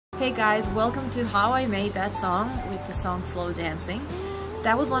Hey guys, welcome to How I Made That Song with the song Slow Dancing.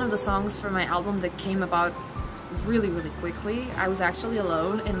 That was one of the songs for my album that came about really quickly. I was actually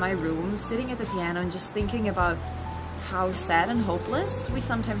alone in my room, sitting at the piano and just thinking about how sad and hopeless we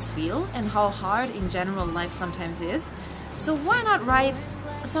sometimes feel and how hard in general life sometimes is. So why not write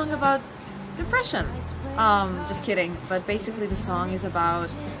a song about depression? Just kidding, but basically the song is about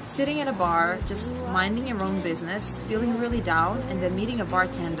sitting at a bar, just minding your own business, feeling really down, and then meeting a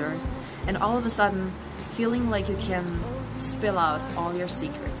bartender, and all of a sudden feeling like you can spill out all your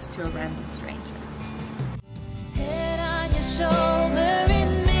secrets to a random stranger. Head on your shoulder.